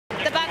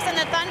and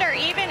the Thunder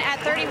even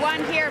at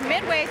 31 here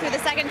midway through the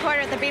second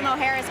quarter at the BMO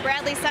Harris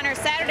Bradley Center.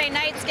 Saturday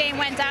night's game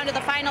went down to the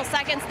final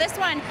seconds. This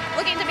one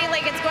looking to be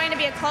like it's going to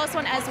be a close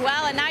one as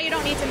well, and now you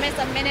don't need to miss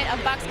a minute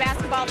of Bucks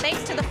basketball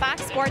thanks to the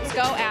Fox Sports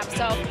Go app.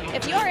 So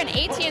if you're an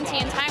AT&T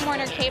and Time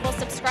Warner Cable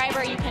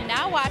subscriber, you can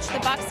now watch the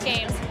Bucks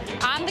games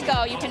on the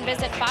go. You can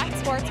visit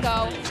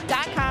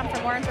foxsportsgo.com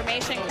for more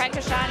information. Craig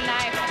Kashan and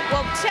I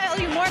will tell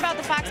you more about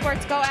the Fox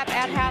Sports Go app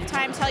at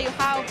halftime, tell you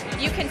how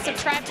you can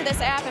subscribe to this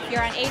app if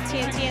you're on AT&T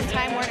and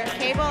Time Warner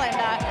Cable.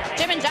 And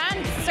Jim and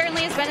John,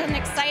 certainly has been an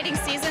exciting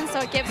season,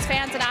 so it gives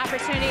fans an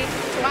opportunity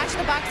to watch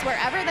the Bucks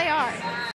wherever they are.